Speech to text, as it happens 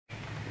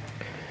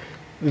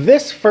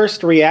This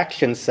first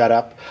reaction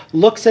setup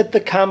looks at the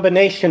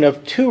combination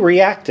of two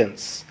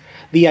reactants,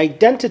 the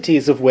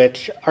identities of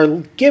which are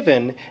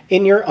given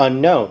in your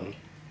unknown.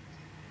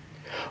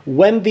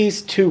 When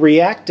these two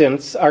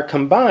reactants are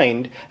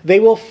combined, they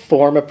will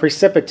form a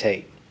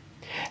precipitate.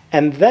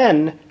 And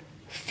then,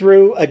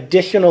 through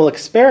additional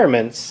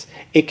experiments,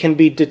 it can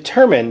be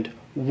determined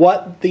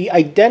what the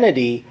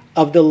identity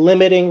of the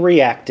limiting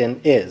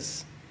reactant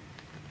is.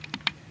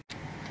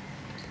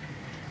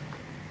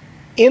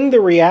 In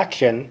the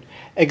reaction,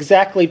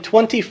 exactly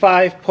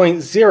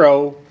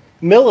 25.0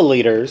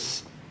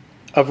 milliliters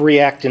of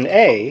reactant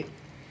A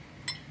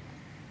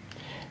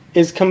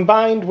is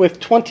combined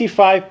with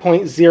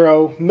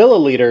 25.0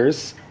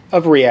 milliliters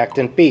of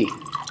reactant B.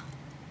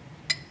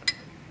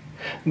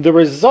 The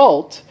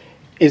result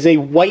is a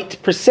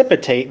white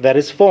precipitate that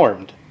is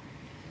formed.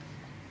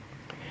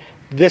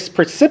 This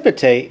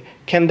precipitate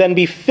can then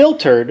be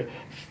filtered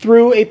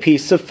through a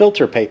piece of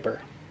filter paper.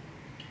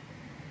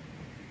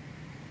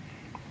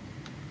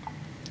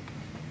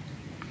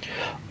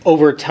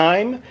 Over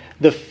time,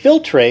 the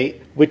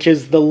filtrate, which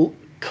is the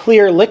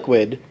clear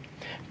liquid,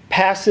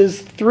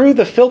 passes through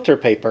the filter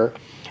paper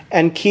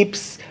and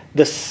keeps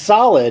the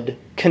solid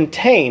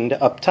contained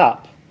up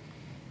top.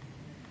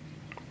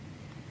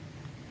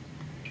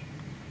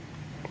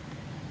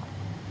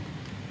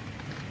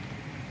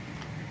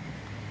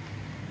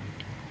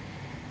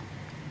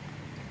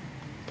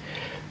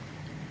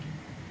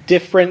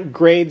 Different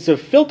grades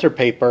of filter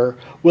paper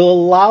will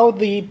allow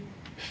the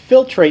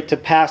filtrate to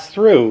pass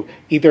through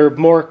either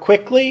more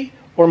quickly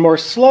or more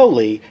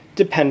slowly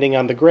depending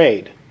on the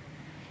grade.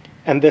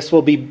 And this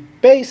will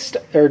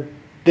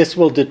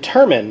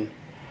determine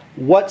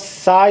what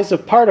size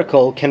of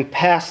particle can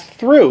pass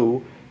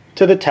through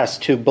to the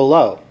test tube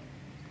below.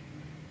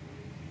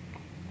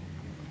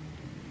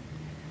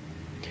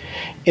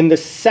 In the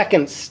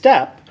second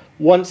step,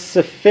 once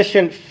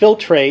sufficient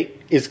filtrate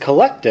is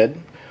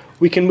collected,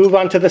 we can move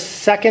on to the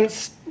second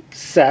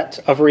set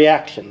of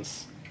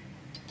reactions.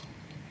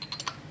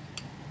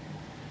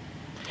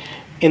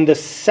 In the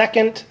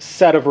second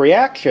set of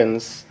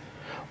reactions,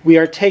 we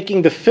are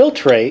taking the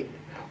filtrate,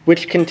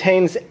 which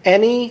contains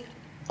any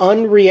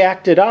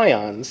unreacted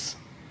ions,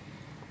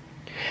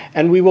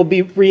 and we will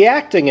be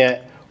reacting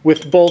it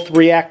with both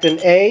reactant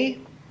A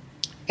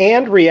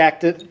and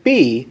reactant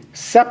B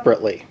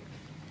separately.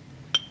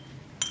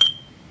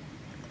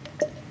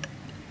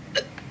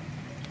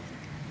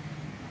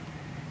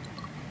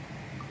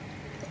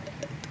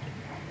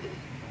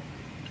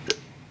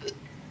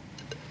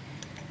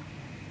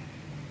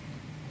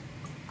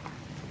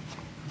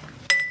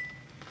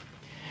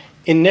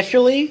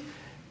 Initially,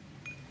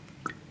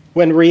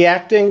 when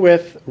reacting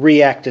with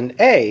reactant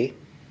A,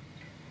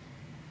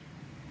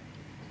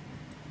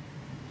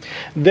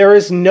 there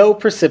is no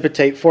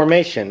precipitate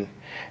formation,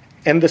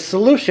 and the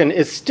solution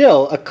is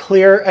still a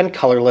clear and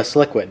colorless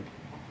liquid.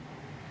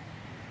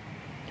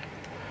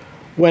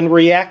 When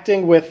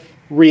reacting with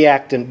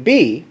reactant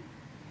B,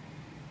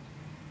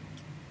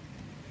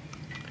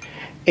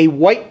 a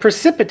white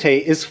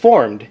precipitate is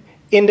formed,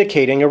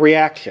 indicating a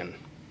reaction.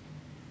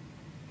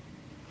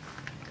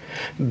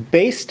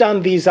 Based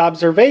on these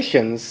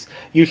observations,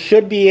 you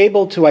should be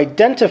able to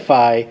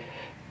identify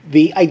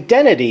the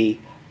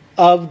identity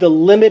of the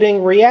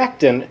limiting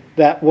reactant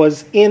that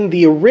was in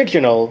the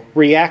original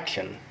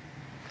reaction.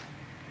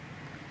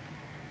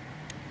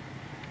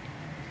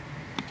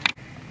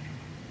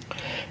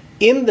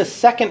 In the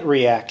second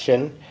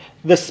reaction,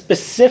 the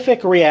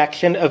specific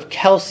reaction of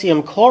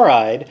calcium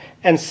chloride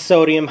and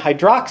sodium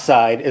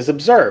hydroxide is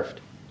observed.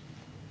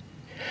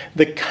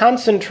 The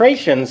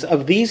concentrations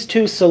of these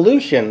two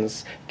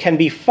solutions can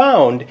be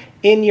found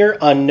in your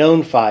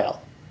unknown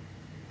file.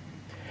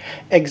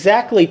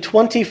 Exactly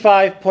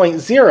 25.0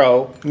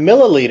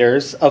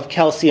 milliliters of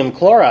calcium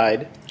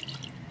chloride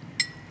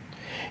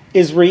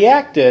is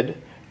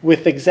reacted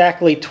with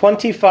exactly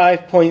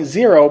 25.0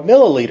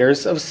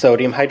 milliliters of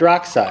sodium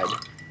hydroxide.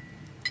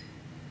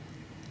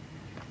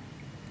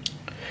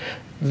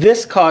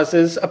 This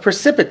causes a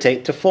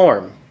precipitate to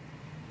form.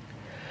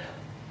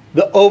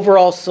 The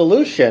overall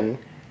solution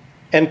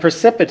and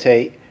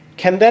precipitate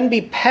can then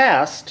be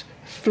passed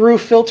through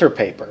filter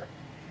paper.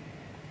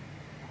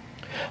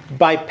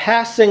 By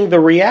passing the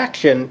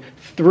reaction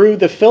through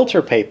the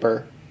filter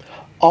paper,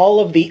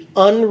 all of the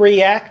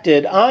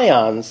unreacted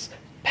ions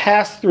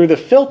pass through the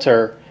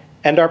filter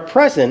and are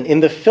present in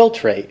the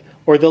filtrate,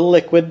 or the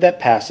liquid that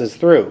passes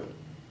through.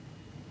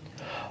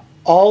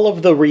 All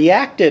of the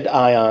reacted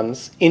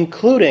ions,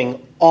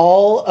 including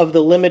all of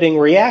the limiting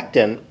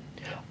reactant,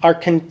 are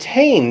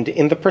contained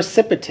in the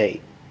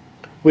precipitate,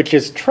 which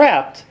is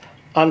trapped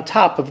on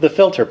top of the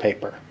filter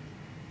paper.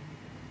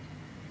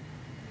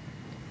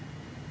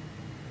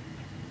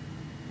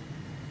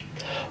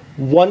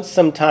 Once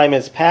some time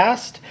has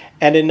passed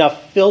and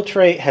enough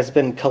filtrate has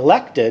been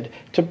collected,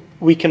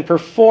 we can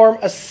perform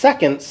a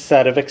second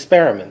set of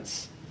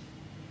experiments.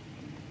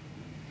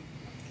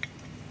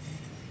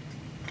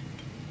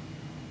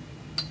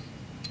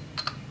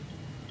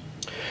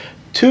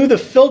 to the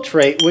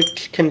filtrate,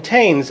 which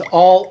contains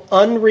all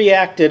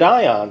unreacted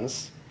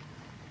ions,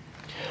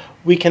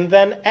 we can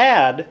then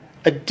add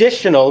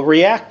additional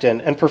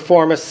reactant and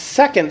perform a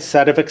second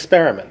set of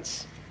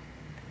experiments.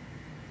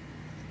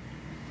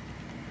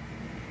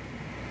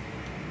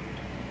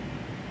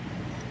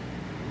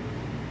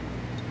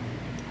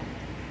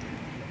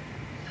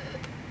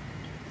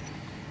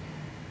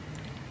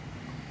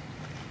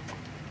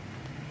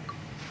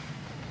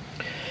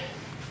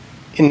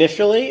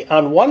 Initially,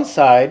 on one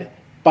side,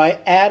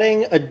 by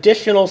adding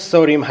additional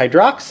sodium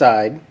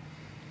hydroxide,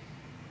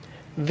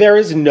 there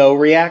is no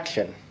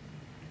reaction.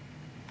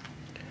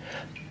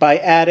 By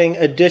adding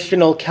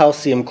additional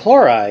calcium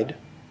chloride,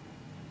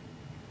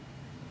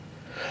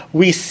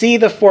 we see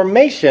the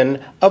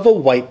formation of a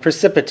white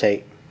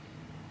precipitate,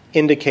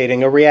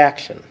 indicating a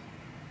reaction.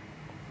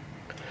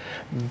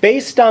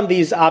 Based on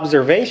these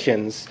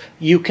observations,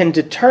 you can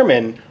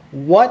determine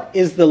what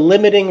is the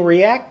limiting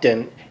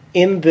reactant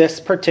in this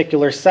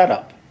particular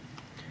setup,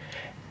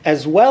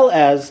 as well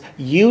as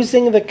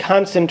using the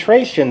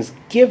concentrations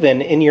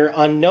given in your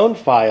unknown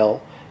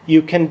file,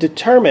 you can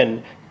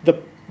determine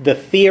the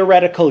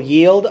theoretical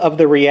yield of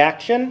the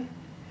reaction,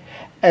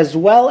 as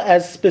well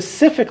as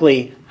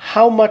specifically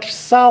how much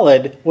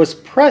solid was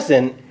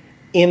present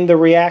in the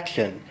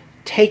reaction,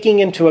 taking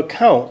into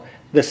account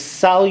the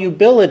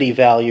solubility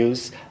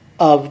values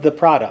of the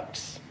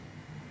products.